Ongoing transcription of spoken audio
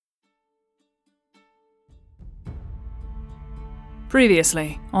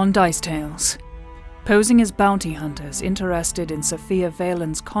Previously on Dice Tales. Posing as bounty hunters interested in Sophia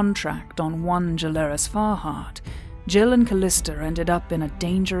Valen's contract on one Jaleris Farhart, Jill and Callista ended up in a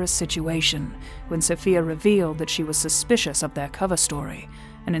dangerous situation when Sophia revealed that she was suspicious of their cover story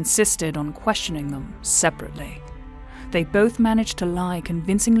and insisted on questioning them separately. They both managed to lie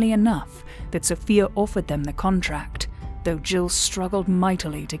convincingly enough that Sophia offered them the contract, though Jill struggled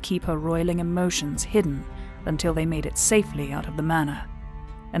mightily to keep her roiling emotions hidden until they made it safely out of the manor.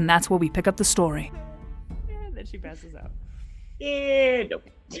 And that's where we pick up the story. And then she passes out. Nope.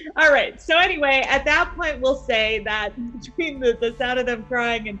 All right. So anyway, at that point, we'll say that between the sound of them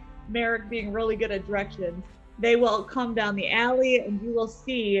crying and Merrick being really good at directions, they will come down the alley, and you will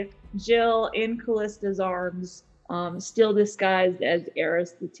see Jill in Callista's arms, still disguised as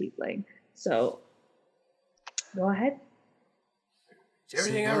Eris the Tiefling. So, go ahead. Is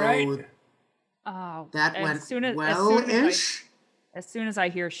everything all right? Oh, That went well-ish? As soon as I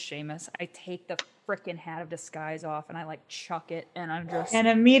hear Seamus, I take the frickin' hat of disguise off and I chuck it, and I'm just... And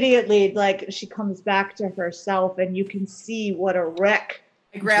immediately, she comes back to herself, and you can see what a wreck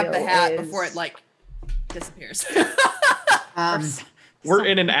I grab Jill the hat is. before it, disappears. We're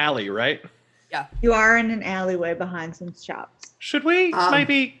in an alley, right? Yeah. You are in an alleyway behind some shops. Should we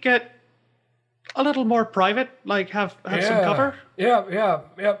maybe get a little more private? Have some cover? Yeah.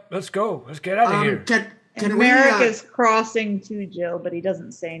 Let's go. Let's get out of here. And Merrick is crossing to Jill, but he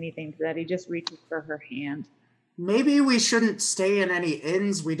doesn't say anything to that. He just reaches for her hand. Maybe we shouldn't stay in any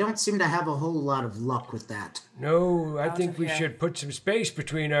inns. We don't seem to have a whole lot of luck with that. No, I think we should put some space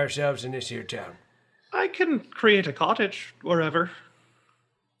between ourselves and this here town. I can create a cottage wherever.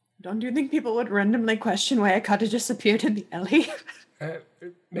 Don't you think people would randomly question why a cottage just appeared in the alley?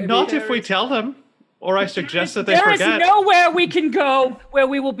 Not if we tell them, or I suggest that they forget. There is nowhere we can go where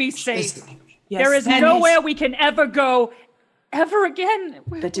we will be safe. Yes. There is nowhere we can ever go ever again.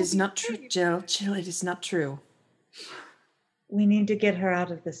 That is not true, Jill. Jill, it is not true. We need to get her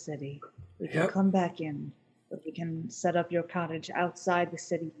out of the city. We can come back in, but we can set up your cottage outside the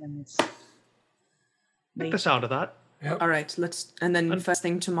city limits. Like the sound of that. Yep. All right, and then first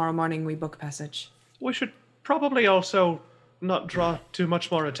thing tomorrow morning we book passage. We should probably also not draw too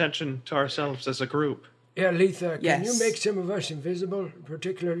much more attention to ourselves as a group. Yeah, Letha, can you make some of us invisible,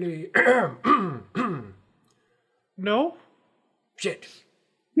 particularly... No? Shit.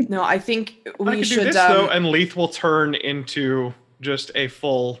 No, I think we I can should... do this, though, and Leith will turn into just a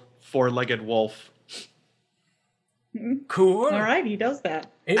full four-legged wolf. Cool. All right, he does that.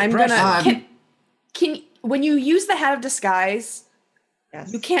 I'm gonna... Can when you use the hat of disguise,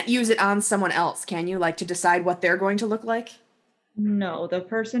 you can't use it on someone else, can you? To decide what they're going to look like? No, the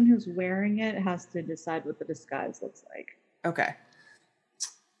person who's wearing it has to decide what the disguise looks like. Okay.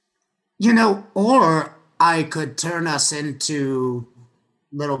 Or I could turn us into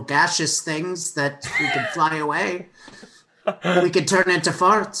little gaseous things that we could fly away. We could turn into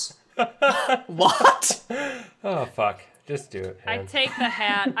farts. What? Oh, fuck. Just do it. I take the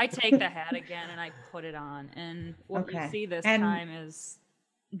hat again and I put it on. And what you see this time is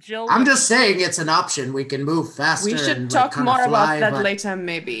Jill. I'm just saying it's an option. We can move faster. We should talk more about that later,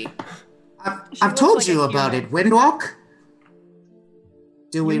 maybe. I've told you about it. Windwalk?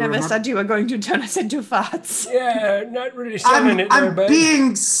 Do we never said you were going to turn us into farts. Yeah, not really selling it there, bud.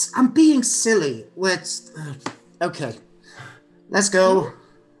 I'm being silly. Okay. Let's go.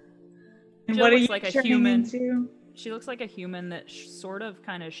 And Jill what are looks you like a turning human. into? She looks like a human that sort of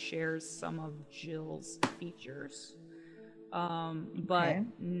kind of shares some of Jill's features. But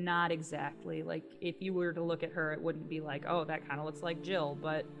not exactly. If you were to look at her, it wouldn't be oh, that kind of looks like Jill,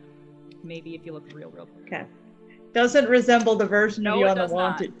 but maybe if you look real close. Okay. Doesn't resemble the version of you on the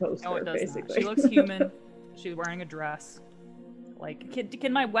wanted poster, no, it does basically. Not. She looks human. She's wearing a dress.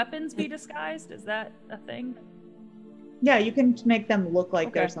 Can my weapons be disguised? Is that a thing? Yeah, you can make them look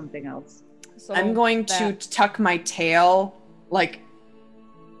like they're something else. So I'm going to tuck my tail,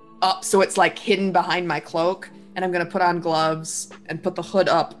 up so it's, hidden behind my cloak, and I'm going to put on gloves and put the hood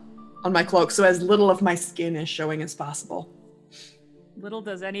up on my cloak so as little of my skin is showing as possible. Little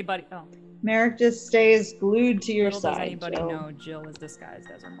does anybody... Oh. Merrick just stays glued to your Little side. does anybody know Jill is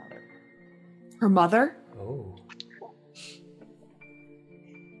disguised as her mother. Her mother? Oh.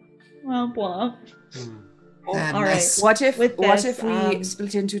 Womp womp. All right. What if we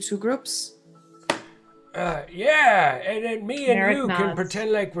split into two groups? Yeah, and then me and Merrick you nods. can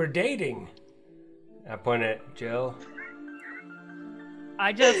pretend like we're dating. I point at Jill.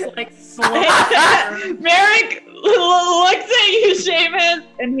 I just slow. Merrick looks at you, Seamus,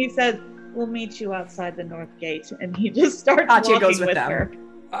 and he says, "We'll meet you outside the north gate." And he just starts Katya walking goes with them. her.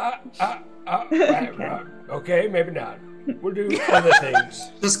 Right. Okay, maybe not. We'll do other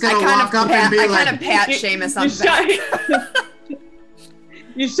things. Just gonna walk up and be I like, kind of pat Seamus on the back.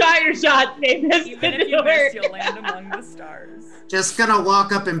 You shot your shot, Seamus. Even if you miss, you'll land among the stars. just gonna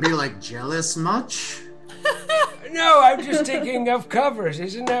walk up and be like, jealous much? No, I'm just thinking of covers.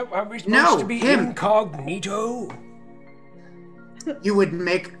 Isn't that, are we supposed to be him. incognito? You would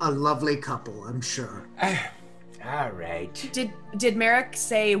make a lovely couple, I'm sure. All right. Did Merrick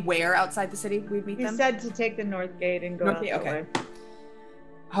say where outside the city we'd meet He them? said to take the north gate and go North out gate, that okay. way.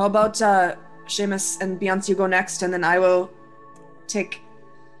 How about Seamus and Beyonce, you go next, and then I will take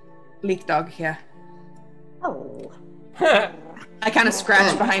Leith Dog here. Oh. I kind of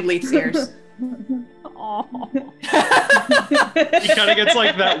scratch behind Leith's ears. He kind of gets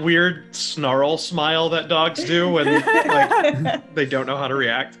like that weird snarl smile that dogs do when like they don't know how to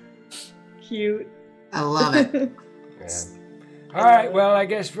react. Cute. I love it. Yeah. All right, well, I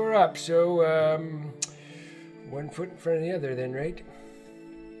guess we're up. So, one foot in front of the other then, right?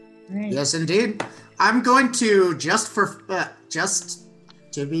 Yes, indeed. I'm going to, just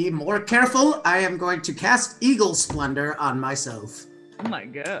to be more careful, I am going to cast Eagle Splendor on myself. Oh my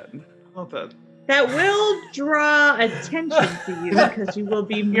god. Oh, that. That will draw attention to you because you will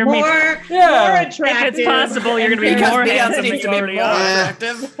be more Yeah. attractive. If it's possible, you're gonna be Because more Beyonce handsome needs to than be you more already are.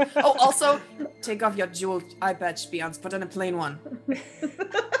 attractive. Oh, also, take off your jeweled eye patch, Beyonce. Put on a plain one.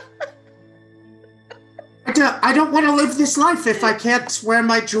 I don't want to live this life if I can't wear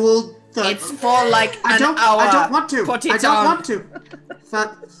my jeweled... It's for like I an don't, hour. I don't want to. Put I it don't on. want to.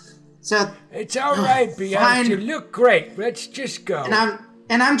 So, It's all right, Beyonce. Fine. You look great. Let's just go.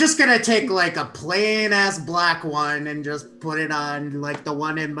 and I'm just gonna take like a plain ass black one and just put it on like the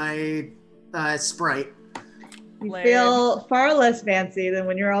one in my Sprite. You feel far less fancy than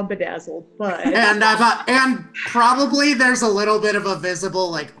when you're all bedazzled, but And probably there's a little bit of a visible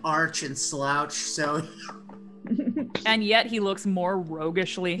like arch and slouch. So And yet he looks more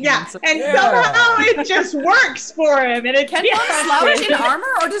roguishly yeah, handsome. and somehow it just works for him, and it's Can you slouch in armor,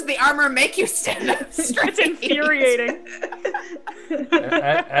 or does the armor make you stand up straight? It's infuriating.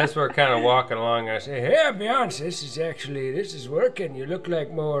 As we're kind of walking along, I say, "Hey, Beyonce, this is working. You look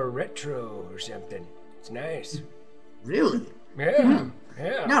like more retro or something. It's nice." really, Yeah,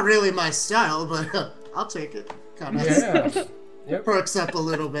 yeah, not really my style, but I'll take it. Kind of yeah. Yep. perks up a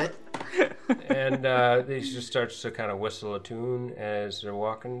little bit. And he just starts to kind of whistle a tune as they're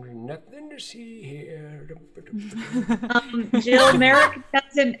walking. Nothing to see here. Jill, Merrick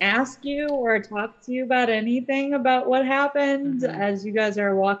doesn't ask you or talk to you about anything about what happened as you guys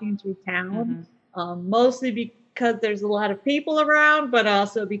are walking through town. Mostly because there's a lot of people around, but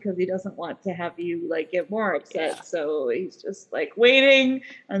also because he doesn't want to have you like get more upset. Yeah. So he's just like waiting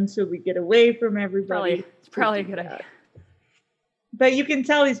until we get away from everybody. It's probably a good idea. But you can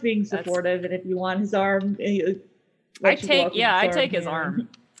tell he's being supportive, and if you want his arm, I take his arm.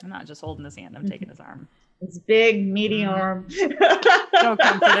 I'm not just holding his hand. I'm taking his arm. His big, meaty arm. So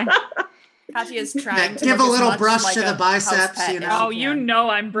comforting. Katya is trying to give look a little as much brush like to the a biceps, house pet you as know. Oh, you can. know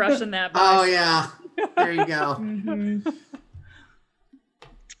I'm brushing that. Oh yeah, there you go.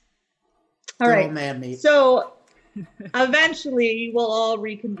 All right. Man meat. So eventually we'll all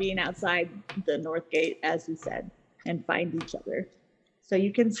reconvene outside the north gate, as you said, and find each other. So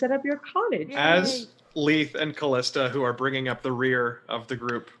you can set up your cottage. As Leith and Callista, who are bringing up the rear of the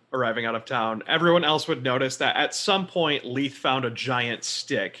group arriving out of town, everyone else would notice that at some point Leith found a giant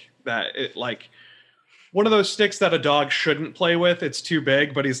stick that it like one of those sticks that a dog shouldn't play with. It's too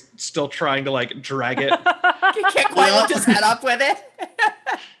big, but he's still trying to like drag it. You can't quite lift his head up with it.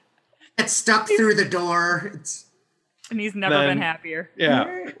 It's stuck through the door. And he's never been happier.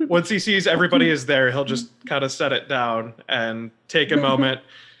 Yeah. Once he sees everybody is there, he'll just kind of set it down and take a moment,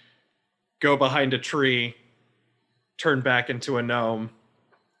 go behind a tree, turn back into a gnome,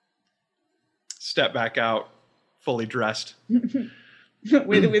 step back out, fully dressed.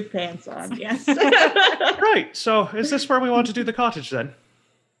 with pants on, yes. Right. So is this where we want to do the cottage then?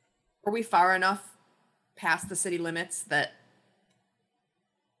 Are we far enough past the city limits that...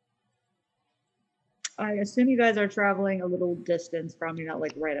 I assume you guys are traveling a little distance from, you're not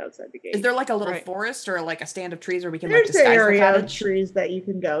like right outside the gate. Is there like a little forest or like a stand of trees where we can There's like disguise an area the of cottage? trees that you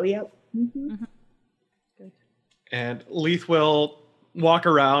can go, yep. And Leith will walk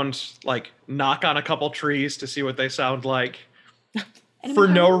around, like knock on a couple trees to see what they sound like. For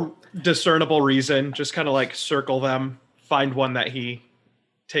no discernible reason, just kind of like circle them, find one that he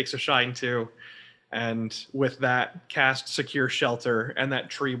takes a shine to, and with that cast Secure Shelter, and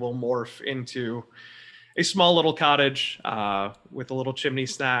that tree will morph into a small little cottage with a little chimney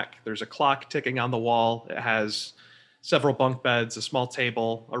stack. There's a clock ticking on the wall. It has several bunk beds, a small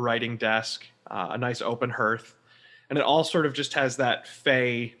table, a writing desk, a nice open hearth. And it all sort of just has that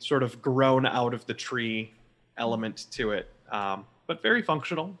fey sort of grown out of the tree element to it. But very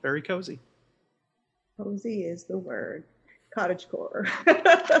functional, very cozy. Cozy is the word. Cottagecore.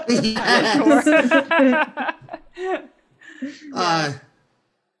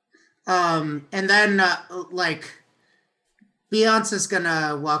 And then Beyonce's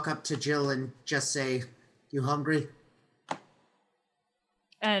gonna walk up to Jill and just say, "You hungry?"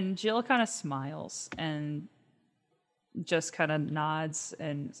 And Jill kind of smiles and just kind of nods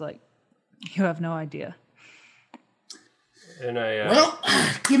and is like, "You have no idea." And well,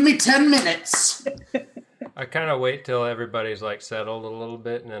 give me 10 minutes. I kind of wait till everybody's like settled a little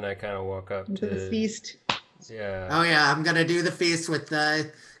bit, and then I kind of walk up to the feast. Yeah. Oh yeah, I'm gonna do the feast with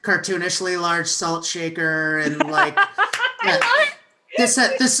the cartoonishly large salt shaker and like the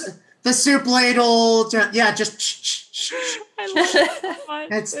soup ladle. Just I love it so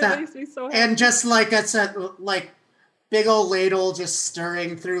much. It's it that, makes me so happy. and just like it's a like big old ladle just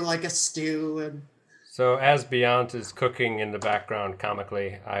stirring through like a stew. And So as Beyonce is cooking in the background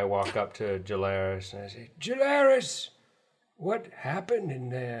comically, I walk up to Jalaris and I say, "Jalaris, what happened in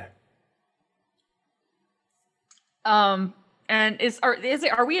there?" And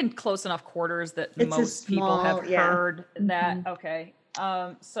are we in close enough quarters that It's most people have heard that? Okay.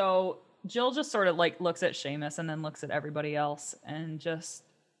 So Jill just sort of like looks at Seamus and then looks at everybody else and just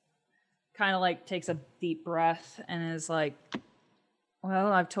kind of like takes a deep breath and is like,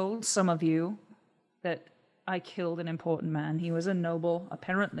 "Well, I've told some of you that I killed an important man. He was a noble,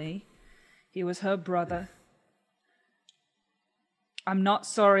 apparently. He was her brother. I'm not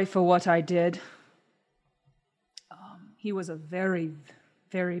sorry for what I did. He was a very,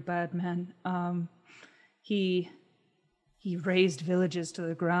 very bad man. He razed villages to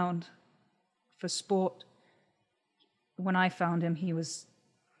the ground for sport. When I found him, he was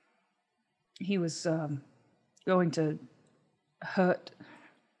going to hurt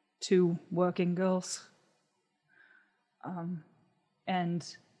 2 working girls.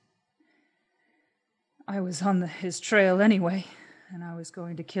 And I was on his trail anyway, and I was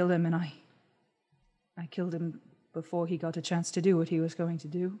going to kill him, and I killed him before he got a chance to do what he was going to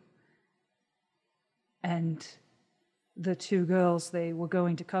do. And the 2 girls, they were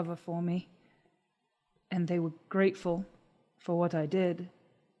going to cover for me, and they were grateful for what I did."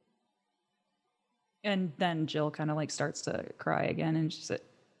 And then Jill kind of like starts to cry again, and she said,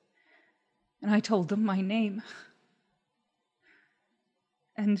 "And I told them my name."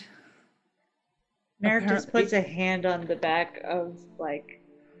 And Merrick just puts a hand on the back of like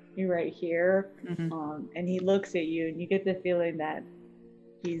you right here, and he looks at you, and you get the feeling that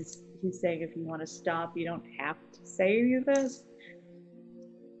he's saying, if you want to stop, you don't have to say this.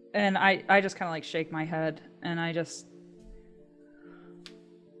 And I just kind of like shake my head, and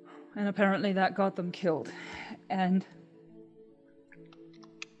apparently that got them killed, and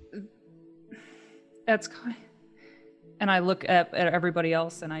that's kind. And I look at everybody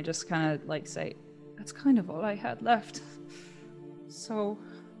else, and I just kind of like say, "That's kind of all I had left." So.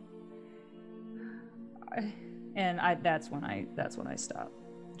 That's when I stop.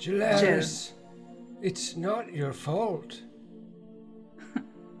 Jalaris, it's not your fault.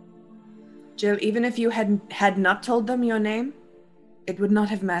 Jill, even if you had not told them your name, it would not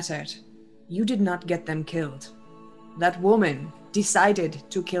have mattered. You did not get them killed. That woman decided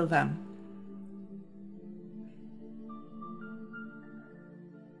to kill them.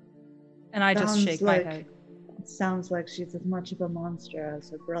 And I just shake my head. It sounds like she's as much of a monster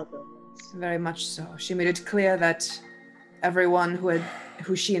as her brother was. Very much so. She made it clear that everyone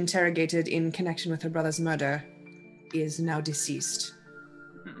who she interrogated in connection with her brother's murder is now deceased.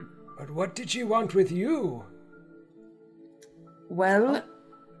 But what did she want with you? Well,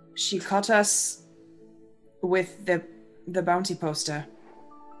 she caught us with the bounty poster.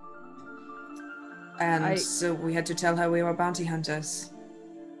 And so we had to tell her we were bounty hunters.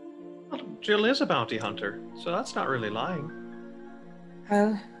 Well, Jill is a bounty hunter, so that's not really lying.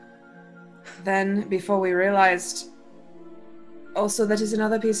 Well, then, before we realized... Also, that is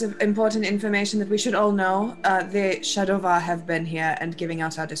another piece of important information that we should all know. The Shadowvar have been here and giving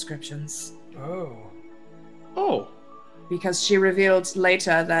out our descriptions. Oh. Because she revealed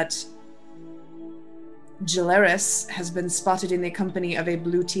later that Jalaris has been spotted in the company of a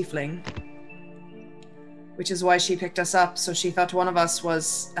blue tiefling. Which is why she picked us up, so she thought one of us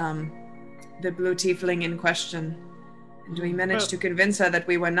was the blue tiefling in question. And we managed to convince her that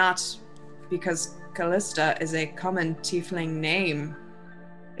we were not, because Callista is a common tiefling name.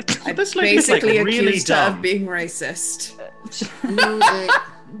 I basically accused her of being racist.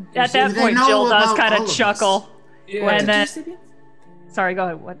 At that point, Jill does kind of chuckle. Yeah. And then, sorry, go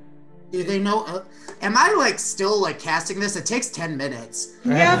ahead. What? Do they know? Am I like still like casting this? It takes 10 minutes.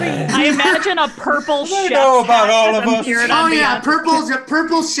 Yeah, but I imagine a purple They chef know about hat all has of us. appeared Oh on yeah, Beyonce.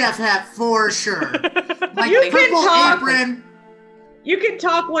 purple chef hat for sure. Like You can purple talk. apron. you can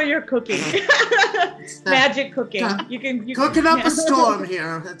talk while you're cooking. Magic cooking. You can Cooking up a storm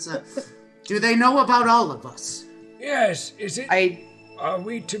here. Do they know about all of us? Yes, is it? I Are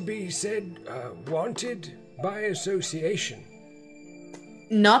we to be said wanted by association?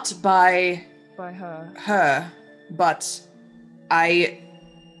 not by By her. her, but I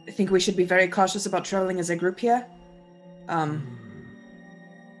think we should be very cautious about traveling as a group here.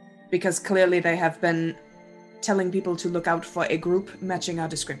 Because clearly they have been telling people to look out for a group matching our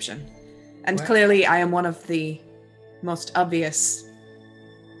description. And Well- clearly I am one of the most obvious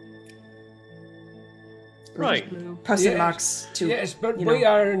Right. person Yes. marks to Yes, but you we know.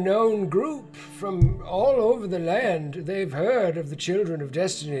 are a known group from all over the land. They've heard of the Children of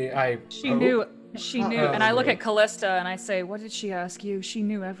Destiny. She hope. knew. She knew. And I look Okay. at Callista and I say, "What did she ask you?" She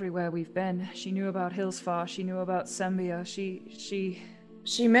knew everywhere we've been. She knew about Hillsfar. She knew about Sembia.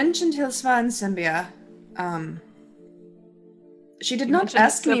 She mentioned Hilsva and Sembia. She did She not mentioned the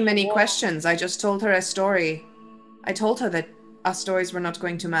ask me Civil many War. questions. I just told her a story. I told her that our stories were not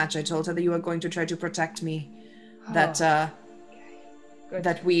going to match. I told her that you were going to try to protect me. That Good.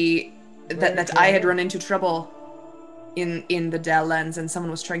 that we that I had run into trouble in the Dell lands and someone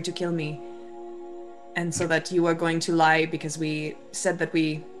was trying to kill me. And so that you were going to lie because we said that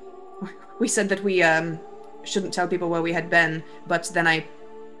we shouldn't tell people where we had been, but then I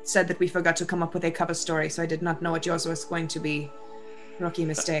said that we forgot to come up with a cover story, so I did not know what yours was going to be. Rookie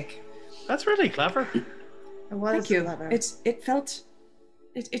mistake. That's really clever. It was Thank you. clever.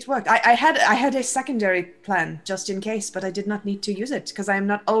 It worked. I had a secondary plan just in case, but I did not need to use it because I am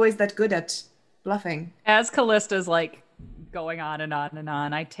not always that good at bluffing. As Callista's like going on and on and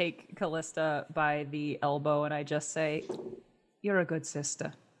on, I take Callista by the elbow and I just say, "You're a good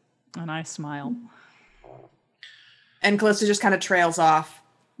sister," and I smile. And Callista just kind of trails off,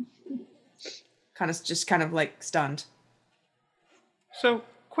 kind of like stunned. So,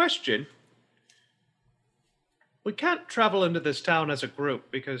 question. We can't travel into this town as a group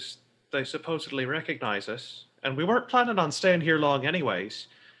because they supposedly recognize us, and we weren't planning on staying here long anyways.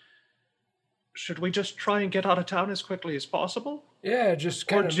 Should we just try and get out of town as quickly as possible? Yeah, just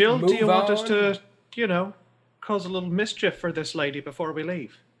Or kind of Jill, move do you want us on. to, cause a little mischief for this lady before we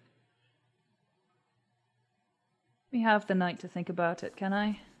leave? We have the night to think about it, can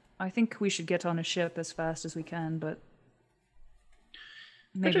I? I think we should get on a ship as fast as we can, but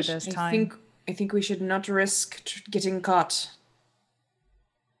maybe just- there's I time. think we should not risk getting caught.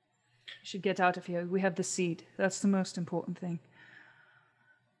 We should get out of here. We have the seed. That's the most important thing.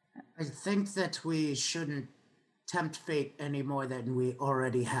 I think that we shouldn't tempt fate any more than we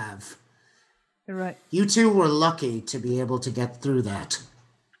already have. You're right. You two were lucky to be able to get through that.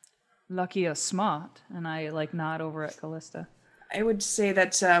 Lucky or smart. And I like nod over at Callista. I would say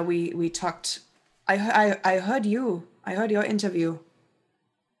that we talked. I heard you. I heard your interview.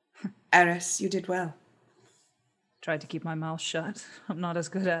 Eris, you did well. Tried to keep my mouth shut. I'm not as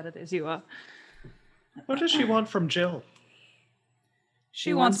good at it as you are. What does she want from Jill?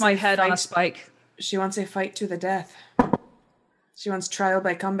 She wants my a head on a fight- spike. She wants a fight to the death. She wants trial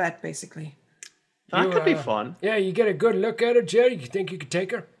by combat, basically. That You, could be fun. Yeah, you get a good look at her, Jill. You think you could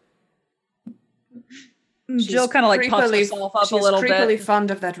take her? Jill kind of like puffs herself up a little She's creepily bit. fond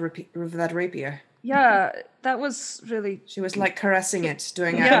of that rapier. Yeah, that was really... She was like caressing it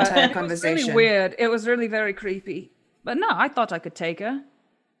during our Yeah, entire it was conversation. really weird. It was really very creepy. But no, I thought I could take her.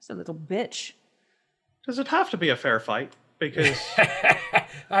 She's a little bitch. Does it have to be a fair fight? Because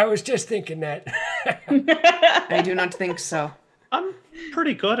I was just thinking that. I do not think so. I'm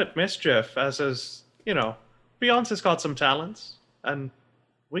pretty good at mischief, as is, Beyonce's got some talents, and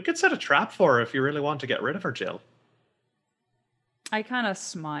we could set a trap for her if you really want to get rid of her, Jill. I kind of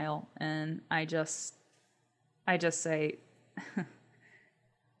smile and I just say,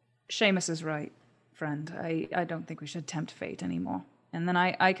 Seamus is right, friend. I don't think we should tempt fate anymore. And then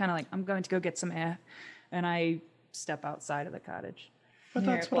I kind of like, I'm going to go get some air. And I step outside of the cottage. But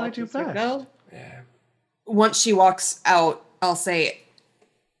that's what I do best. Go. Once she walks out, I'll say,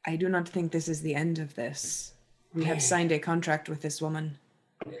 I do not think this is the end of this. We have signed a contract with this woman.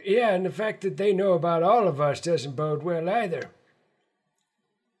 Yeah, and the fact that they know about all of us doesn't bode well either.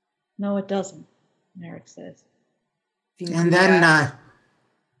 No, it doesn't, Merrick says. And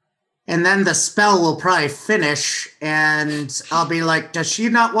then the spell will probably finish, and I'll be like, "Does she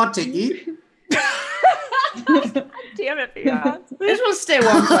not want to eat?" Damn it, Beyond. This will stay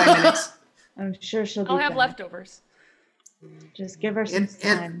warm for a minute. I'm sure she'll be I'll have back. leftovers. Just give her some It-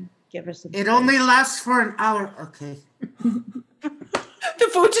 time. Give her some It space. only lasts for an hour. Okay. The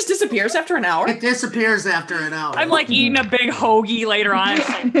food just disappears after an hour? It disappears after an hour. I'm like eating a big hoagie later on.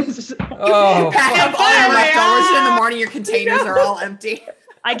 Oh, Pack up all your leftovers, and in the morning your containers are all empty.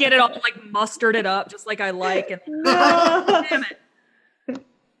 I get it all like mustarded up just like I like. And damn it.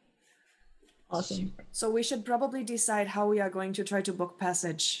 Awesome. So we should probably decide how we are going to try to book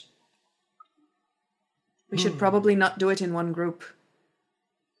passage. We should probably not do it in one group.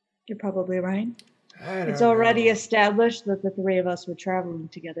 You're probably right. I don't It's already know. established that the three of us were traveling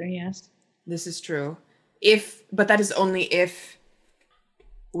together, yes. This is true. But that is only if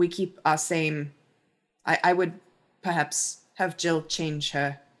we keep our same. I would perhaps have Jill change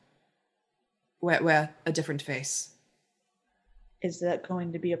her. Wear a different face. Is that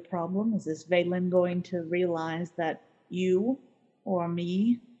going to be a problem? Is this Valen going to realize that you or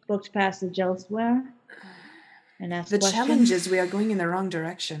me booked passage elsewhere? And ask The questions? challenge is we are going in the wrong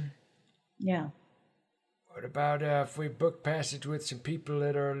direction. Yeah. What about if we book passage with some people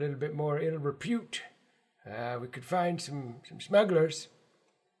that are a little bit more ill repute? We could find some smugglers.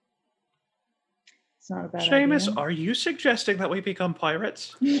 It's not a bad Seamus, idea. are you suggesting that we become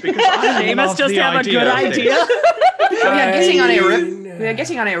pirates? Because I Seamus love just the have a idea good of this. idea. We are getting on mean, we are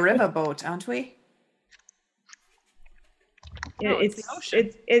getting on a riverboat, aren't we? No, it's the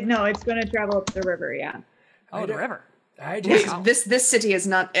ocean. It's going to travel up the river, yeah. Oh, the river. I just This city is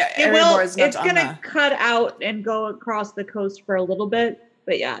not. It will. Erebor is not It's on going the. to cut out and go across the coast for a little bit.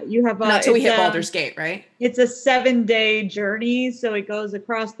 But yeah, you have Not till we it's hit a- Baldur's Gate, right? It's a 7-day journey, so it goes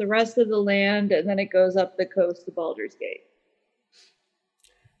across the rest of the land and then it goes up the coast to Baldur's Gate.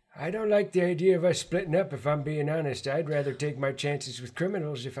 I don't like the idea of us splitting up, if I'm being honest. I'd rather take my chances with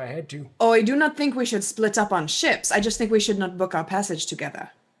criminals if I had to. Oh, I do not think we should split up on ships. I just think we should not book our passage together.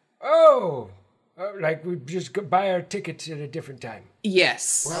 Oh! Like we just buy our tickets at a different time.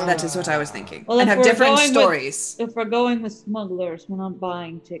 Yes, that is what I was thinking. Well, and if have we're different going stories. If we're going with smugglers, we're not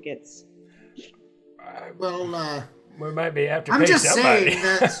buying tickets. Well, We might be have to I'm pay just somebody. saying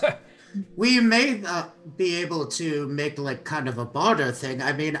that we may be able to make like kind of a barter thing.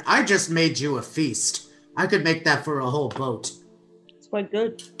 I mean, I just made you a feast. I could make that for a whole boat. It's quite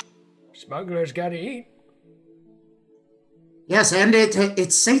good. Smugglers gotta eat. Yes, and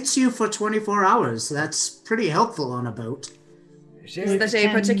it sates you for 24 hours. That's pretty helpful on a boat. Is that a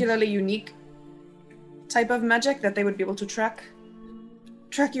particularly unique type of magic that they would be able to track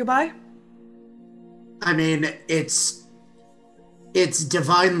you by? I mean, it's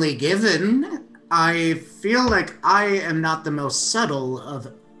divinely given. I feel like I am not the most subtle of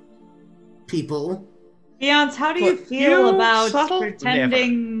people. Beyonce, how do you But feel you about subtle?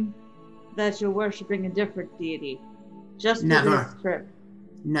 pretending that you're worshipping a different deity? Just for Never. this trip.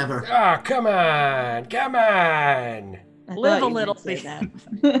 Never. Ah, come on. I Live thought a you little might say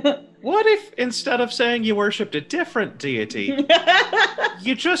bit. that. What if instead of saying you worshipped a different deity,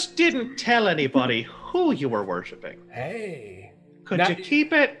 you just didn't tell anybody who you were worshipping? Hey. Could Not- you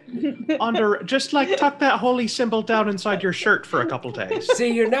keep it under, just like tuck that holy symbol down inside your shirt for a couple days? See,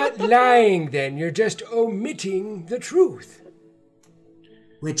 you're not lying then. You're just omitting the truth.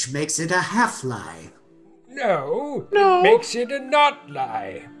 Which makes it a half-lie. No. No. It makes it a not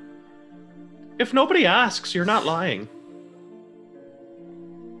lie. If nobody asks, you're not lying.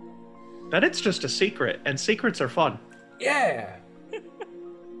 Then it's just a secret, and secrets are fun. Yeah.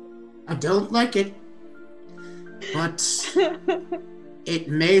 I don't like it. But it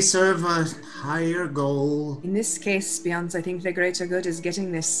may serve a higher goal. In this case, Beyonce, I think the greater good is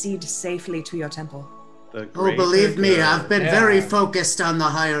getting this seed safely to your temple. The Oh, greater believe me, good. I've been Yeah. very focused on the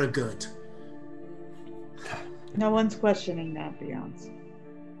higher good. No one's questioning that, Beyonce.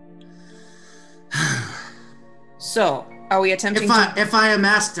 So, are we attempting If I am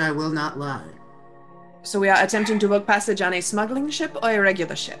asked, I will not lie. So we are attempting to book passage on a smuggling ship or a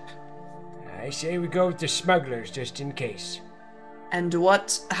regular ship? I say we go with the smugglers just in case. And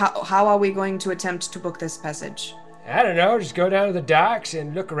how are we going to attempt to book this passage? I don't know, just go down to the docks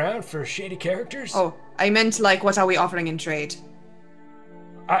and look around for shady characters. Oh, I meant like what are we offering in trade?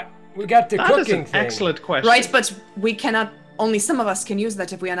 We got the That is cooking an thing. excellent question. Right, but we cannot, only some of us can use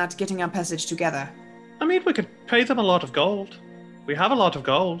that if we are not getting our passage together. I mean, we could pay them a lot of gold. We have a lot of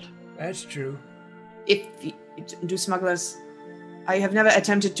gold. That's true. Do smugglers... I have never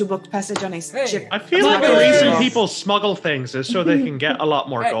attempted to book passage on a Hey, ship. I feel like the Smugglers. reason people smuggle things is so they can get a lot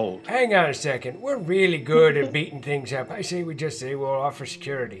more Hey, gold. hang on a second. We're really good at beating things up. I say we just say we'll offer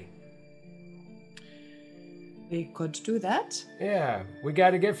security. We could do that. Yeah, we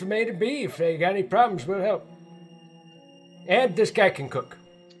got to get from A to B. If they got any problems, we'll help. And this guy can cook.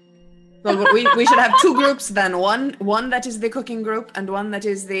 Well, we should have two groups then. One that is the cooking group, and one that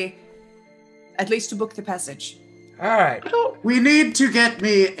is at least to book the passage. All right. We need to get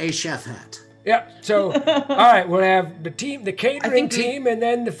me a chef hat. Yep. So, all right, we'll have the catering team, and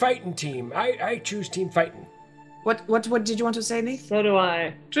then the fighting team. I choose team fighting. What did you want to say, Neith? So do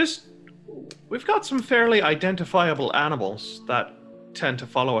I. We've got some fairly identifiable animals that tend to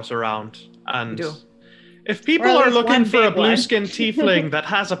follow us around, and We do. if people Or at are least looking one for a big one. blue-skinned tiefling that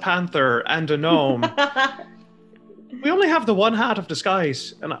has a panther and a gnome, we only have the one hat of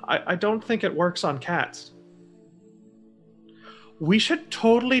disguise, and I don't think it works on cats. We should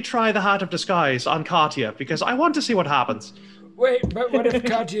totally try the hat of disguise on Katya, because I want to see what happens. Wait, but what if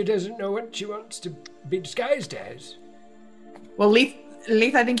Katya doesn't know what she wants to be disguised as? Well, Leith,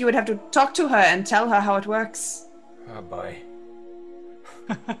 I think you would have to talk to her and tell her how it works. Oh boy.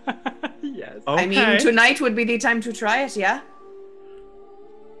 Yes. Okay. I mean, tonight would be the time to try it, yeah?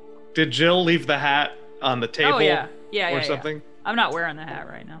 Did Jill leave the hat on the table Oh, yeah. Yeah, or something? Yeah. I'm not wearing the hat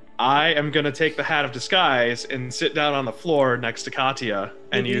right now. I am going to take the hat of disguise and sit down on the floor next to Katya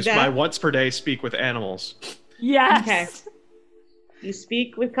and You do use that? my once per day speak with animals. Yes. Okay. You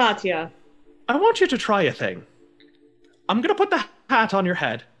speak with Katya. I want you to try a thing. I'm going to put the hat on your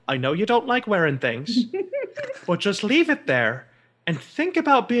head. I know you don't like wearing things, but just leave it there and think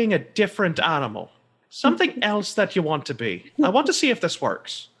about being a different animal. Something else that you want to be. I want to see if this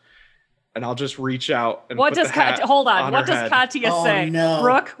works. And I'll just reach out and What put does the hat Katya? Hold on. What her does head. Katya Oh, say? no.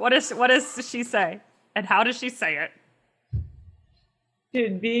 Brooke, what does she say? And how does she say it?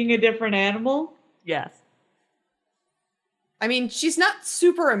 Dude, being a different animal? Yes. I mean, she's not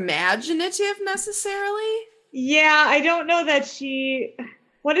super imaginative necessarily. Yeah, I don't know that she...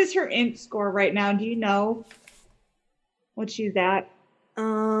 What is her int score right now? Do you know what she's at?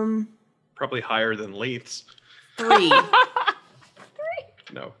 Probably higher than Leith's. 3.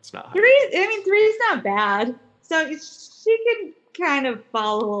 No, it's not. Three's not bad. So she can kind of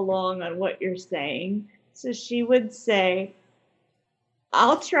follow along on what you're saying. So she would say,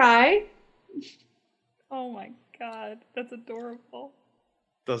 I'll try. Oh my god, that's adorable.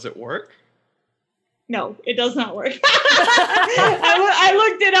 Does it work? No, it does not work. I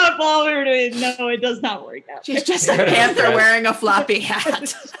looked it up while we were doing it. No, it does not work out. She's just a panther wearing a floppy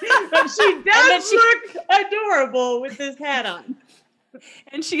hat. But she does look adorable with this hat on.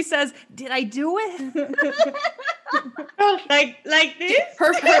 And she says, "Did I do it?" Like this?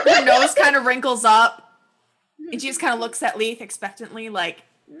 Her nose kind of wrinkles up, and she just kind of looks at Leith expectantly, like,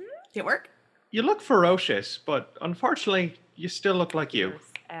 did it work? You look ferocious, but unfortunately, you still look like you.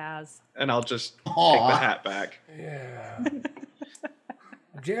 As And I'll just Aw. take the hat back. Yeah.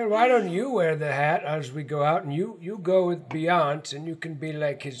 Jill, why don't you wear the hat as we go out, and you go with Beyonce, and you can be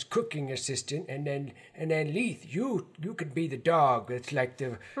like his cooking assistant, and then Leith, you could be the dog. That's like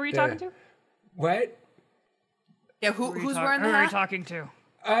the. who are you talking to? What? Yeah, who's wearing the Who are you hat? talking to?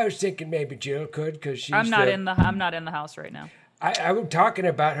 I was thinking maybe Jill could, because she's. I'm not in the house right now. I was talking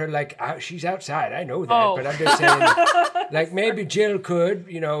about her like she's outside. I know that, Oh. but I'm just saying, like maybe Jill could,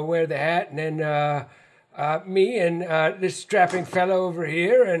 wear the hat, and then me and this strapping fellow over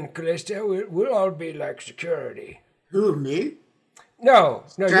here and Callista, we'll all be like security. Who, me? No,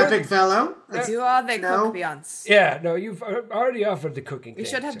 Strapping fellow? You are the No. cook, Beyonce. Yeah, no, you've already offered the cooking. We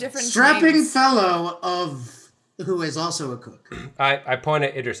thing, should have so. different Strapping names. fellow of who is also a cook. I point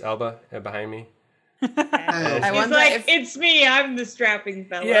at Idris Elba behind me. I He's wonder like, if it's me, I'm the strapping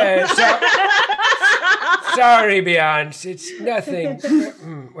fellow. Yeah, sorry, Beyonce, it's nothing.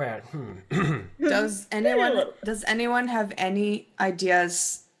 does anyone have any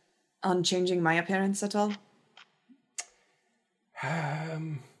ideas on changing my appearance at all?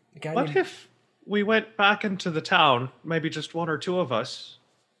 What if we went back into the town, maybe just one or two of us,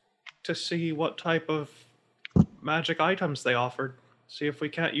 to see what type of magic items they offered? See if we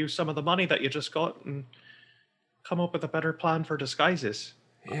can't use some of the money that you just got and come up with a better plan for disguises.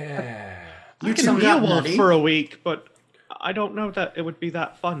 Yeah. You Can two be a got wolf money? for a week, but I don't know that it would be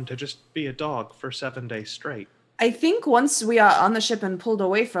that fun to just be a dog for 7 days straight. I think once we are on the ship and pulled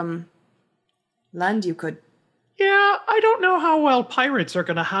away from land, you could. Yeah, I don't know how well pirates are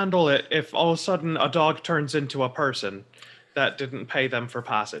going to handle it if all of a sudden a dog turns into a person that didn't pay them for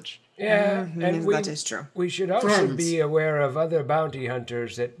passage. Yeah, and that is true. We should also Friends. be aware of other bounty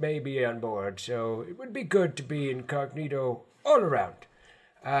hunters that may be on board, so it would be good to be incognito all around.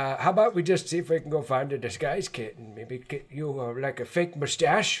 How about we just see if we can go find a disguise kit and maybe get you like a fake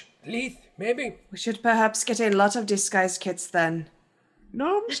mustache, Leith, maybe? We should perhaps get a lot of disguise kits then.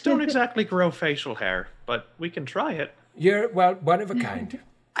 Gnomes don't exactly grow facial hair, but we can try it. You're, well, one of a kind.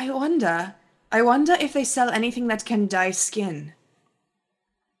 I wonder if they sell anything that can dye skin.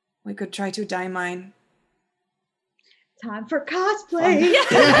 We could try to dye mine. Time for cosplay.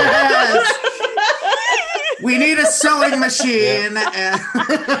 Yes! We need a sewing machine.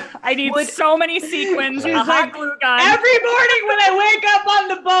 I need so many sequins and a She's hot like, glue gun. Every morning when I wake up on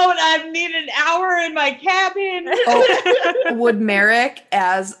the boat, I need an hour in my cabin. Oh, would Merrick,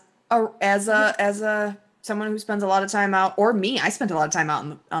 as a someone who spends a lot of time out, or me, I spent a lot of time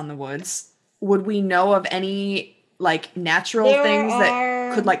out on the woods. Would we know of any like natural things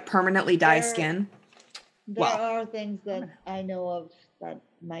that could like permanently dye skin? There are things that I know of that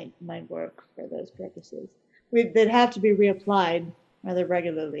might work for those purposes. They'd have to be reapplied rather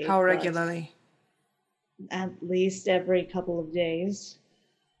regularly. How regularly? At least every couple of days.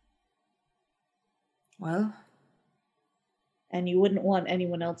 Well. And you wouldn't want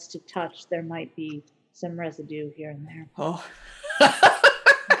anyone else to touch. There might be some residue here and there. Oh.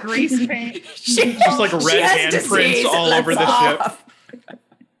 Grease paint. Just like red handprints all over the ship.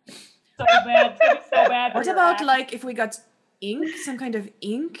 So bad. So bad. What about like if we got ink, some kind of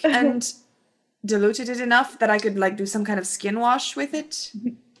ink, and diluted it enough that I could like do some kind of skin wash with it?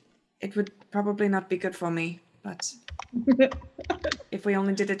 It would probably not be good for me, but if we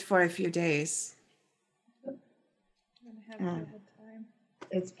only did it for a few days.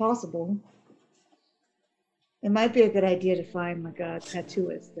 It's possible. It might be a good idea to find like a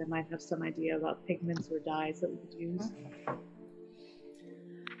tattooist that might have some idea about pigments or dyes that we could use.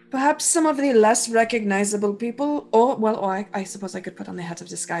 Perhaps some of the less recognizable people, or I suppose I could put on the hat of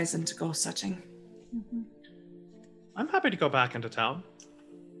disguise and go searching. I'm happy to go back into town.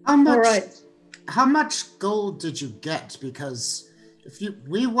 How much gold did you get? Because if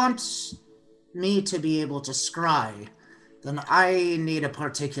we want me to be able to scry, then I need a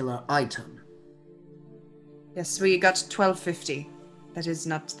particular item. Yes, we got 1250. That is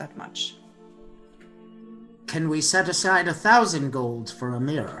not that much. Can we set aside 1,000 gold for a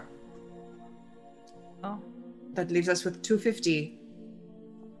mirror? Oh, that leaves us with 250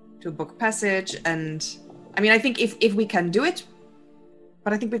 to book passage, and I mean, I think if we can do it,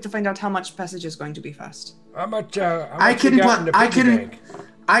 but I think we have to find out how much passage is going to be first. How much I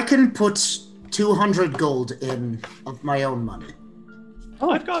can put 200 gold in of my own money. Oh,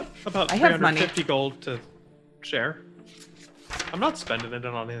 I've got about 350 gold to share. I'm not spending it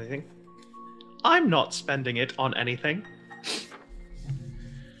on anything. I'm not spending it on anything.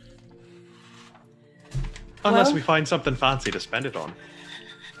 Unless we find something fancy to spend it on.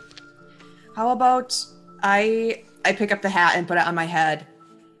 How about I pick up the hat and put it on my head,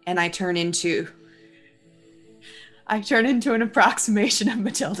 and I turn into an approximation of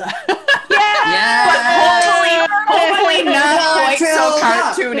Matilda. Yeah! But hopefully not quite so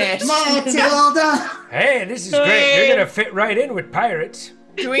cartoonish. Matilda! Hey, this is great. You're gonna fit right in with pirates.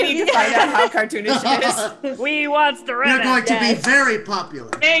 Do we need to find out how cartoonish it is? We wants the You're going to be very popular.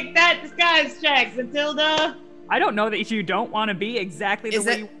 Make that disguise check, Matilda. I don't know that you don't want to be exactly the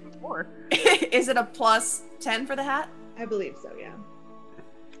way you were before. Is it a plus 10 for the hat? I believe so, yeah.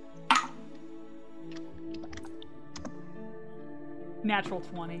 Natural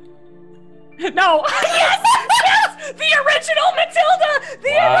 20. No! Yes! The original Matilda!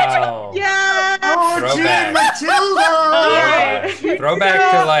 Original! Yeah! Oh, Throwback. Matilda!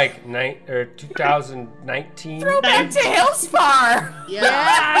 Throwback to like 2019. Throwback to Hillspar!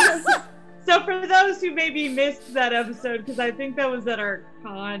 Yes! So for those who maybe missed that episode, because I think that was at our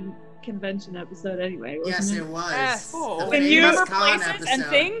con convention episode anyway, wasn't Yes, it? it was. Yes. The Can you famous Remember con places and episode.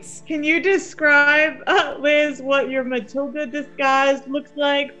 things? Can you describe, Liz, what your Matilda disguise looks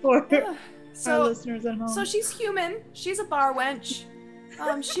like for our listeners at home? So she's human. She's a bar wench.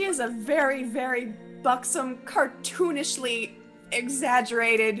 She is a very, very buxom, cartoonishly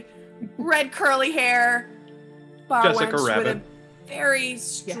exaggerated, red curly hair bar Jessica wench Rabbit. with a very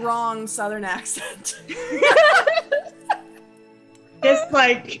strong Southern accent. Just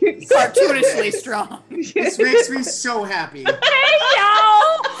like Cartoonishly strong. This makes me so happy. Hey,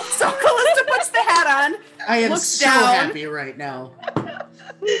 y'all! So Callista puts the hat on. I am looks so down. happy right now.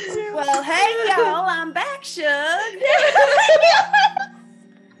 Well, hey, y'all, I'm back, Shug.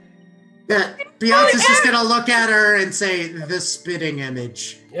 Yeah, Beyonce's just gonna look at her and say, "The spitting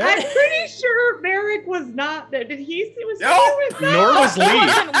image." Yeah. I'm pretty sure Merrick was not there. Did he? Was No, nor was He Lee.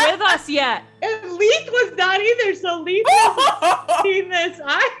 wasn't with us yet. And Leith was not either. So Leith hasn't seen this.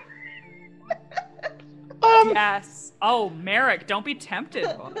 Yes. Oh, Merrick, don't be tempted.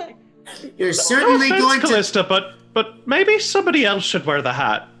 boy. You're certainly No offense, going to. Callista, but maybe somebody else should wear the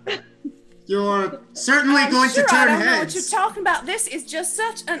hat. You're certainly going Sure, to turn I don't know what you're heads. talking about. This is just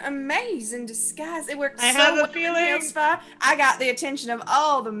such an amazing disguise. It works I so have a well in feeling- Hillsfire. I got the attention of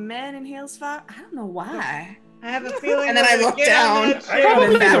all the men in Hillsfire. I don't know why. I have a feeling. And then I look down.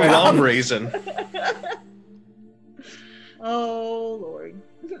 Probably the wrong reason. Oh Lord.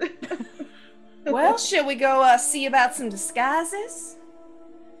 Well, should we go see about some disguises?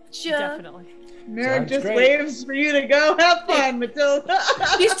 Sure. Definitely. Merrick Sounds just great. waves for you to go. Have fun, Matilda.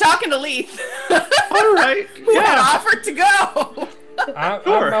 He's talking to Leith. All right. Who had offered to go. I'm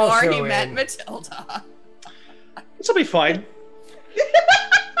Sure. also Already met in. Matilda. This will be fine.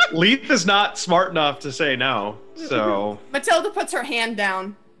 Leith is not smart enough to say no, so. Matilda puts her hand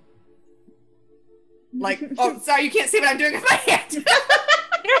down. Like, oh, sorry, you can't see what I'm doing with my hand.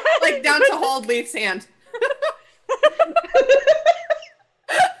 Like, down to hold Leith's hand.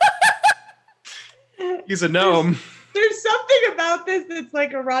 He's a gnome. There's something about this that's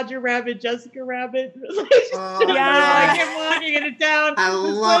like a Roger Rabbit, Jessica Rabbit. Oh, Yeah. Like him walking into town. I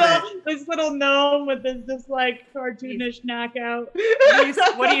love it. This little gnome with this just like cartoonish knockout.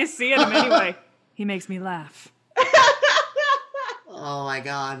 What do you see in him anyway? He makes me laugh. Oh my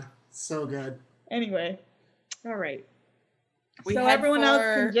god. So good. Anyway, all right. We So head everyone else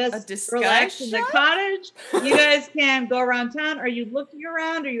for can a just disguise relax in the shop? cottage. You guys can go around town. Are you looking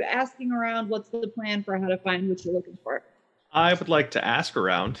around? Are you asking around? What's the plan for how to find what you're looking for? I would like to ask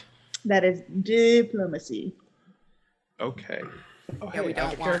around. That is diplomacy. Okay. Oh, Yeah, we hey, I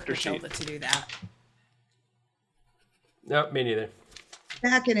have don't a want character sheet. Matilda to do that. Nope, me neither.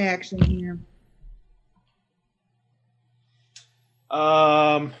 Back in action here.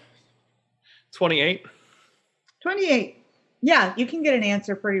 28. 28. Yeah, you can get an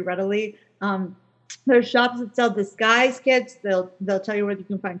answer pretty readily. There's shops that sell disguise kits. They'll tell you where you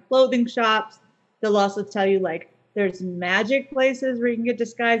can find clothing shops. They'll also tell you like there's magic places where you can get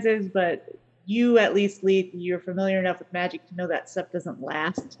disguises, but you at least, Leith, you're familiar enough with magic to know that stuff doesn't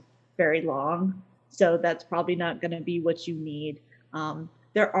last very long. So that's probably not going to be what you need.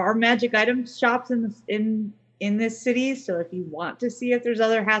 There are magic item shops in this city, so if you want to see if there's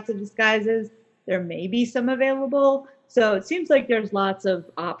other hats of disguises, there may be some available. So it seems like there's lots of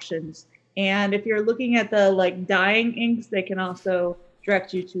options. And if you're looking at the like dyeing inks, they can also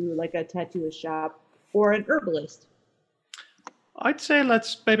direct you to like a tattooist shop or an herbalist. I'd say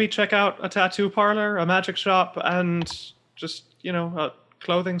let's maybe check out a tattoo parlor, a magic shop, and just, a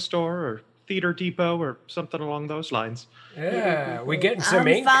clothing store or theater depot or something along those lines. Yeah, we getting some I'm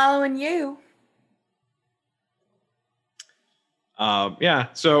ink. following you. Yeah,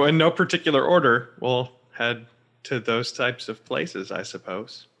 so in no particular order, we'll head to those types of places, I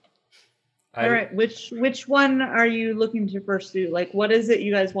suppose. All right, which one are you looking to pursue? Like, what is it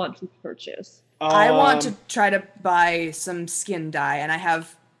you guys want to purchase? I want to try to buy some skin dye, and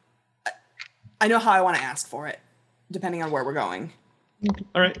I know how I want to ask for it, depending on where we're going.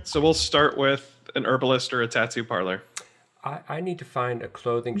 All right, so we'll start with an herbalist or a tattoo parlor. I need to find a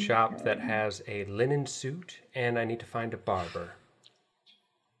clothing shop that has a linen suit, and I need to find a barber.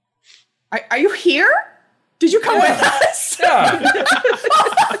 Are you here? Did you come with us? Yeah.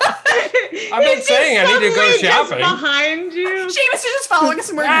 I've been saying I need to go Just shopping. behind you. Seamus is just following us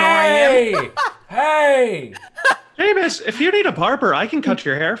and we're ignoring him. Hey! Hey, miss, if you need a barber, I can cut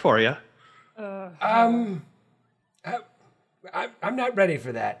your hair for you. I'm not ready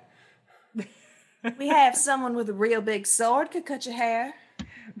for that. We have someone with a real big sword could cut your hair.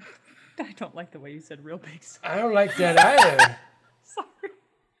 I don't like the way you said real big. I don't like that either. Sorry.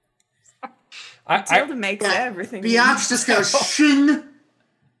 Matilda makes everything. Biatch just goes shing,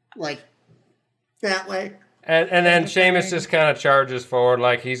 like that way. And then Seamus just kind of charges forward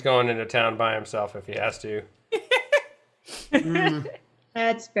like he's going into town by himself if he has to.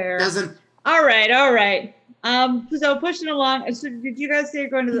 That's fair. Doesn't. All right. So pushing along. So did you guys say you're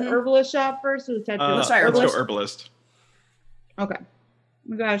going to the herbalist shop first or the tattoo? Let's go herbalist. Okay.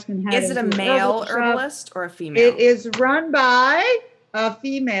 You guys can head Is it a into the male shop. herbalist or a female? It is run by a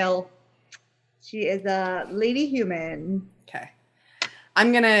female. She is a lady human. Okay.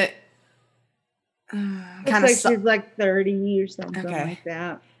 I'm gonna Looks like she's like 30 or something like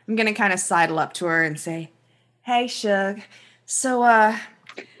that. I'm gonna kind of sidle up to her and say, "Hey, Shug. So,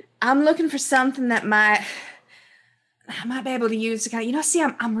 I'm looking for something that I might be able to use to kind of, see,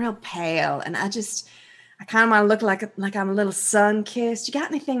 I'm real pale, and I kind of want to look like I'm a little sun-kissed. You got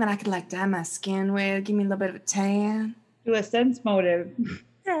anything that I could like dye my skin with? Give me a little bit of a tan." Do a sense motive.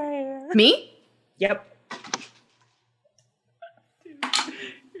 Me? Yep. Dude,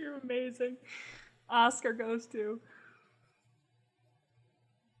 you're amazing. Oscar goes to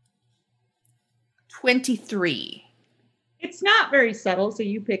 23. It's not very subtle, so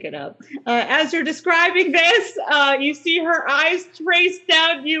you pick it up. As you're describing this, you see her eyes trace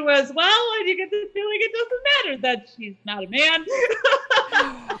down you as well, and you get the feeling it doesn't matter that she's not a man. And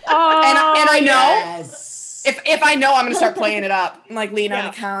I know. Yes. If I know, I'm gonna start playing it up. Like lean on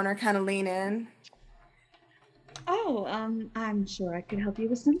the counter, kind of lean in. Oh, I'm sure I could help you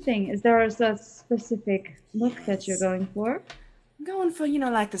with something. Is there a specific look that you're going for? I'm going for,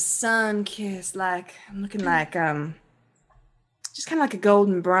 like the sun kiss. Like I'm looking like just kind of like a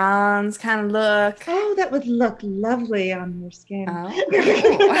golden bronze kind of look. Oh, that would look lovely on your skin. Oh.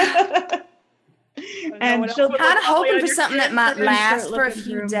 And she'll kind of hoping for something that might last for a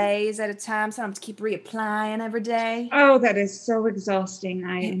few days at a time, so I don't have to keep reapplying every day. Oh, that is so exhausting.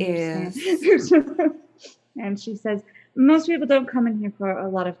 It is. And she says, most people don't come in here for a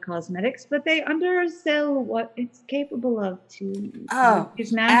lot of cosmetics, but they undersell what it's capable of to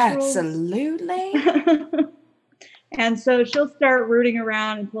use naturals. Absolutely. And so she'll start rooting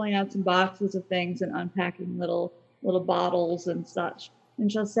around and pulling out some boxes of things and unpacking little bottles and such.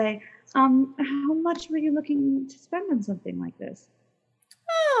 And she'll say, how much were you looking to spend on something like this?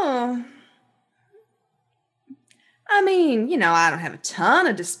 Oh. I mean, I don't have a ton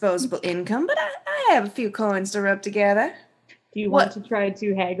of disposable income, but I have a few coins to rub together. Do you want to try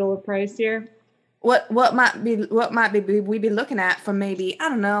to haggle a price here? What might we be looking at for maybe, I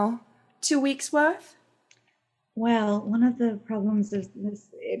don't know, 2 weeks worth? Well, one of the problems is this: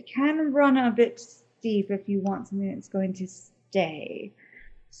 it can run a bit steep if you want something that's going to stay.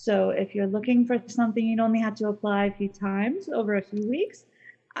 So if you're looking for something you'd only have to apply a few times over a few weeks,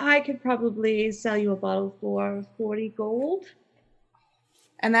 I could probably sell you a bottle for 40 gold.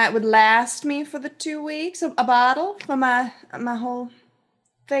 And that would last me for the 2 weeks? A bottle for my whole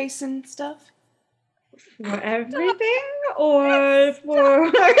face and stuff? For everything? Or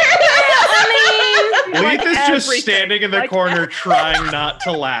for... Leith is just standing in the corner trying not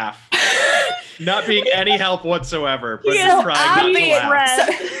to laugh. Not being any help whatsoever, but trying not to laugh.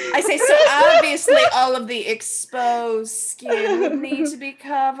 I say, so obviously all of the exposed skin would need to be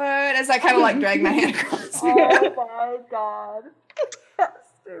covered, as I kind of drag my hand across. Oh my god.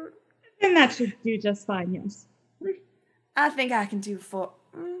 Dude. And that should do just fine, yes. I think I can do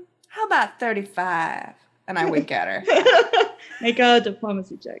how about 35? And I wink at her. Make a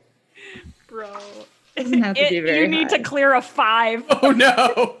diplomacy check. Bro. Doesn't have to be very You need to clear a 5. Oh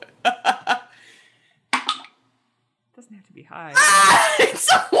no. Doesn't have to be high.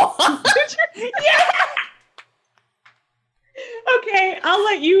 It's a 1. Yeah. Okay, I'll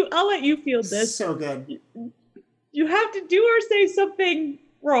let you field this. So good. You have to do or say something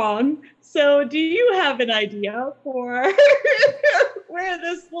wrong. So do you have an idea for where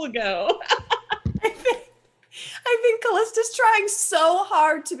this will go? I think Callista's trying so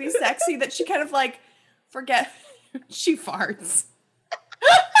hard to be sexy that she kind of forget she farts.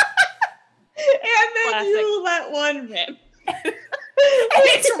 And then Classic. you let one rip. And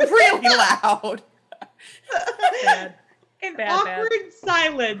it's really loud. An awkward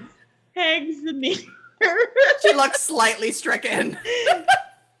silence hangs near her. She looks slightly stricken.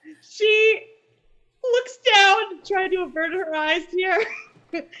 She looks down, trying to avert her eyes here.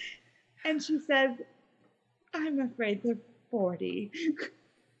 And she says, I'm afraid they're 40.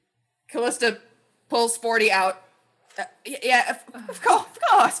 Callista pulls 40 out. Yeah, of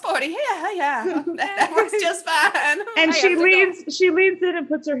course, 40. Yeah. That works just fine. And she leans in and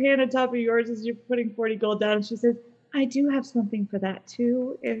puts her hand on top of yours as you're putting 40 gold down. And she says, I do have something for that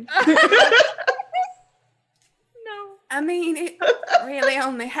too. No. I mean, it really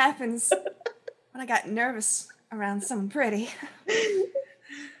only happens when I got nervous around someone pretty.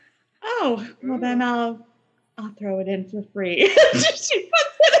 Oh, well then I'll throw it in for free. She puts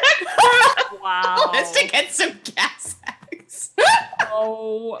it extra. Wow. Just to get some gas bags.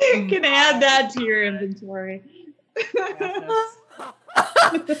 Oh. You can add that to your inventory.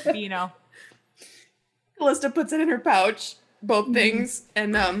 Vino. Callista puts it in her pouch, both things,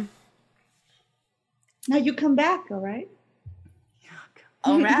 and Now you come back, all right?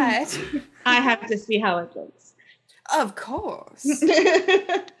 all right. I have to see how it looks. Of course.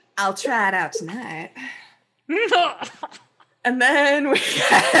 I'll try it out tonight. And then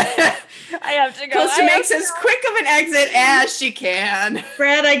I have to go. Callista makes as quick of an exit as she can.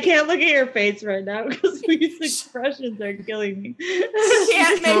 Brad, I can't look at your face right now because these expressions are killing me.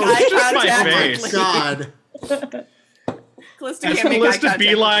 Can't make eye just my contact. face. God. Callista As can't make eye Callista contact.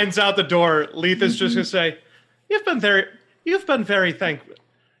 beelines out the door, Leith is just gonna say, You've been very thankful.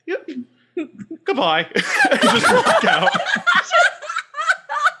 Goodbye. And just walk out.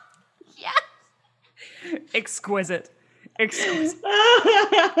 Exquisite. Well Can't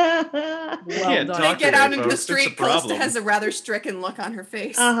done. They talk get to out me, into the folks. It's a street. Callista problem. has a rather stricken look on her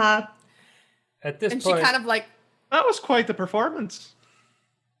face. Uh-huh. At this And she point, kind of That was quite the performance.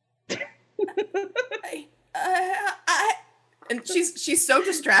 And she's so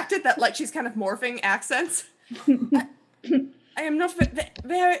distracted that like she's kind of morphing accents. I am not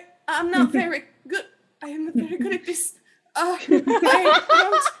I'm not very good. I am not very good at this. I don't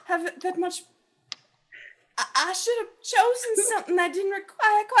have that much. I should have chosen something that didn't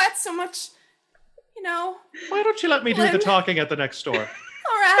require quite so much, Why don't you let me do the talking at the next store?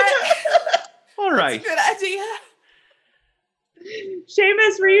 All right. All right. That's a good idea.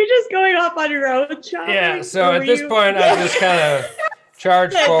 Seamus, were you just going off on your own, shopping? Yeah, so at this point, I just kind of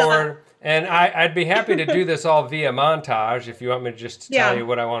charged forward, and I'd be happy to do this all via montage if you want me to just tell you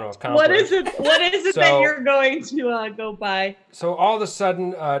what I want to accomplish. What is it that you're going to go by? So all of a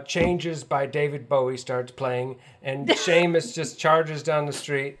sudden, Changes by David Bowie starts playing, and Seamus just charges down the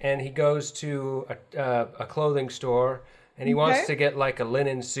street, and he goes to a clothing store, and he wants to get like a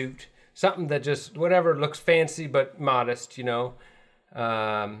linen suit. Something that just, whatever, looks fancy but modest, and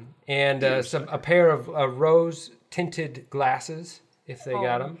a pair of rose-tinted glasses, if they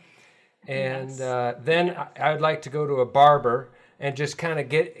got them. And then I'd like to go to a barber and just kind of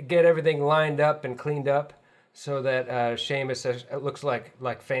get everything lined up and cleaned up so that Seamus, it looks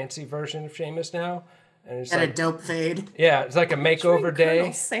like fancy version of Seamus now. And it's a dope fade. Yeah, it's like a makeover day.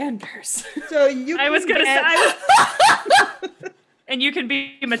 Colonel Sanders. So you. I was gonna say. And you can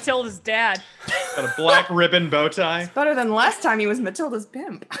be Matilda's dad. Got a black ribbon bow tie. It's better than last time he was Matilda's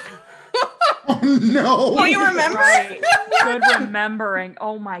pimp. Oh, no. Oh, you remember? Right. Good remembering.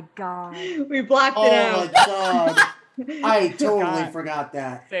 Oh, my God. We blocked it out. Oh, my God. I totally forgot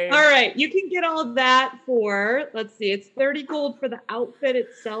that. Same. All right, you can get all that for, let's see, it's 30 gold for the outfit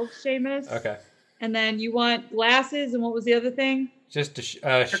itself, Seamus. Okay. And then you want glasses, and what was the other thing? Just to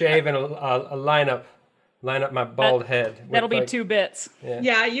shave and a line up my bald head. That'll be 2 bits.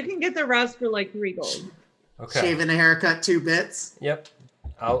 Yeah, you can get the rest for like 3 gold. Okay. Shave and a haircut, 2 bits. Yep.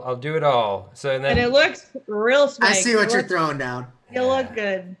 I'll do it all. So then. And it looks real swank. I see what you're throwing down. You look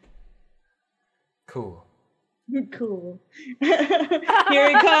good. Cool. Cool. Here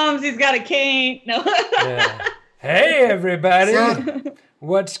he comes. He's got a cane. No. Yeah. Hey, everybody.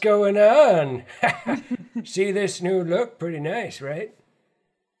 What's going on? See this new look? Pretty nice, right?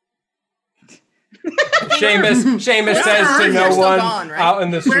 Seamus says to no one out in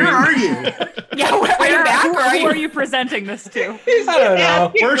the street. Where are you? Yeah, are you back? Who are you presenting this to? I don't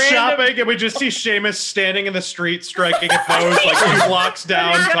know. We're shopping and we just see Seamus standing in the street striking a pose like 2 blocks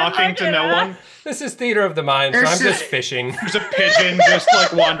down, talking to no one. This is theater of the mind, so I'm just fishing. There's a pigeon just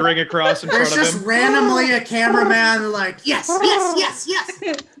like wandering across in front of him. There's just randomly a cameraman like, yes.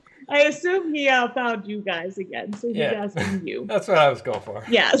 I assume he found you guys again, so he's asking you. That's what I was going for.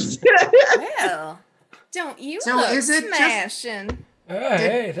 Yes. Well, don't you So look is it smashing.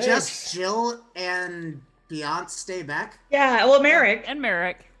 Hey, thanks. Just Jill and Beyonce stay back? Yeah, well, Merrick. And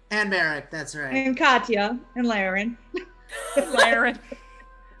Merrick. And Merrick, that's right. And Katya. And Laren. Laren.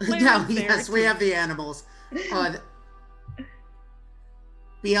 No, yes, we have the animals.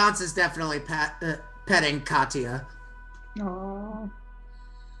 Beyonce is definitely petting Katya. Aww.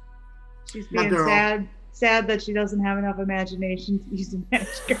 She's My being girl. sad that she doesn't have enough imagination to use a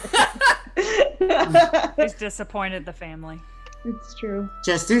magic He's disappointed the family. It's true.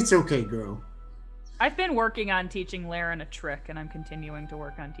 It's okay, girl. I've been working on teaching Laren a trick, and I'm continuing to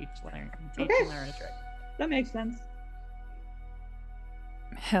work on teaching Laren a trick. That makes sense.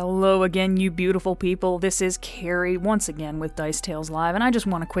 Hello again, you beautiful people. This is Carrie once again with Dice Tales Live, and I just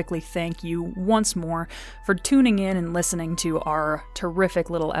want to quickly thank you once more for tuning in and listening to our terrific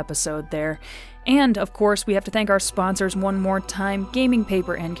little episode there. And, of course, we have to thank our sponsors one more time, Gaming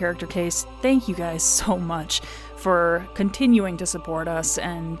Paper and Character Case. Thank you guys so much for continuing to support us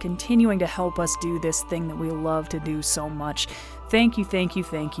and continuing to help us do this thing that we love to do so much. Thank you, thank you,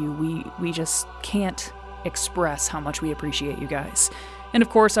 thank you. We just can't express how much we appreciate you guys. And of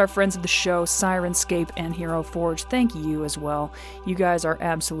course, our friends of the show, Sirenscape and Hero Forge, thank you as well. You guys are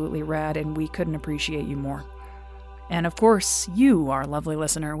absolutely rad, and we couldn't appreciate you more. And of course, you, our lovely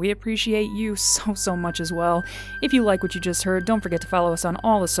listener, we appreciate you so much as well. If you like what you just heard, don't forget to follow us on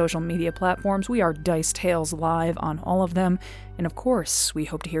all the social media platforms. We are Dice Tales Live on all of them. And of course, we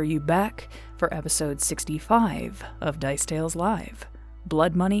hope to hear you back for episode 65 of Dice Tales Live,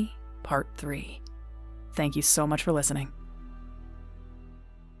 Blood Money, Part 3. Thank you so much for listening.